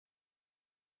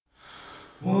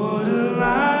What a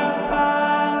life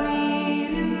I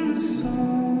lead in the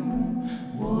summer.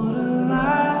 What a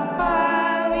life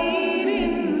I lead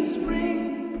in the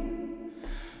spring.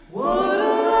 What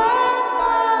a life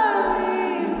I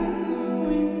lead when the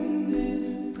wind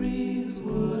it breathes.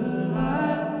 What a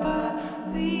life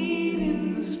I lead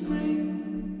in the spring.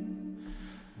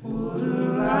 What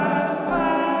a life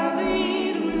I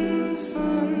lead when the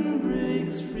sun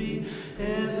breaks free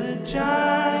as a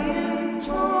giant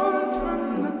torn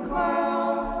from the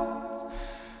clouds.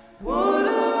 What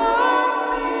a life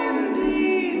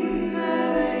indeed when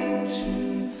that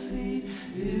ancient sea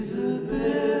is a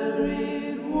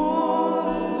buried,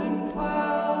 watered and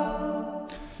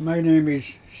plowed. My name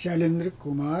is Shailendra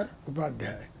Kumar,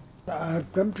 Upadhyay. I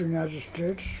have come to United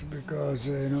States because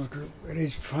to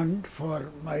raise fund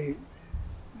for my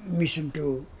mission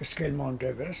to scale Mount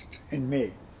Everest in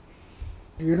May.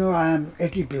 I am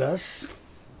 80 plus,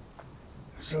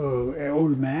 so an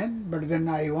old man, but then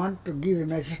I want to give a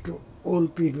message to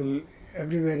old people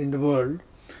everywhere in the world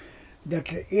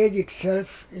that age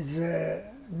itself is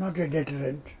not a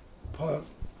deterrent for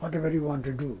whatever you want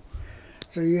to do.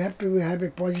 So you have to have a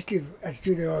positive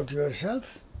attitude about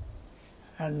yourself,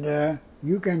 and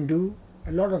you can do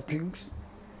a lot of things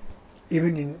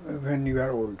even when you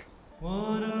are old.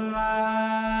 What a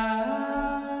life.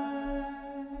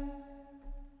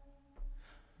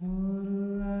 What a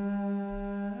life.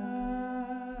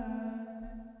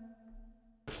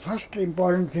 First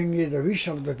important thing is the wish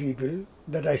of the people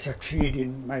that I succeed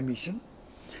in my mission.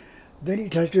 Then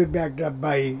it has to be backed up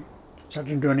by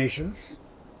certain donations.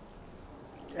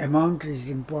 Amount is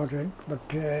important, but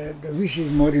the wish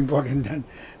is more important than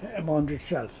amount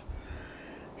itself.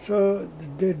 So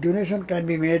the donation can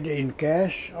be made in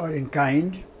cash or in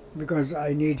kind because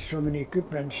I need so many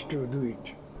equipments to do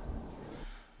it.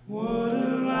 What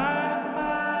a life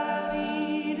I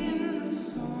lead in the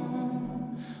summer.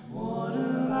 What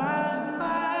a life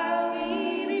I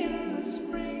lead in the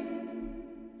spring.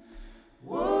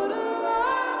 What a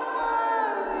life I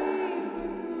lead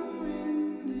when the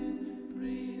wind it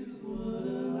breathes. What a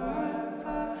life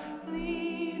I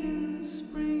lead in the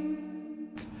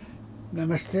spring.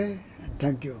 Namaste and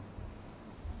thank you.